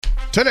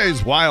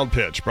Today's Wild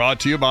Pitch brought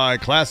to you by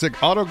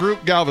Classic Auto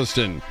Group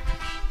Galveston.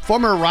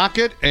 Former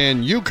Rocket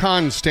and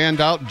Yukon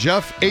standout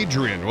Jeff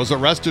Adrian was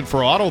arrested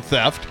for auto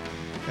theft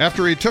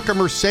after he took a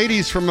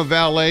Mercedes from a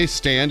valet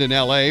stand in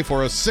L.A.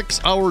 for a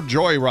 6-hour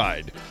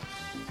joyride.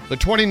 The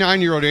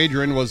 29-year-old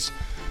Adrian was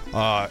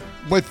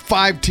with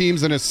 5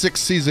 teams in a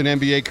 6-season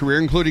NBA career,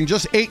 including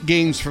just 8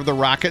 games for the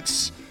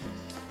Rockets.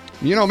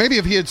 You know, maybe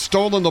if he had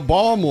stolen the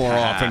ball more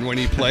often when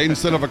he played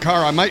instead of a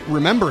car, I might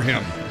remember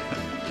him.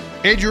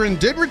 Adrian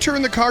did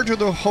return the car to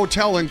the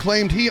hotel and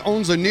claimed he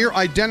owns a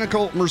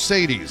near-identical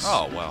Mercedes.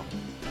 Oh, well.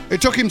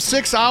 It took him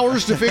 6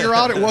 hours to figure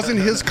out it wasn't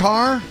his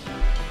car?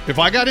 If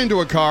I got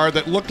into a car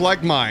that looked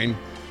like mine,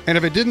 and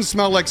if it didn't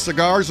smell like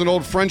cigars and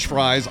old French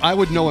fries, I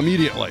would know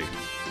immediately.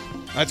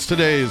 That's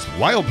today's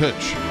Wild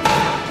Pitch.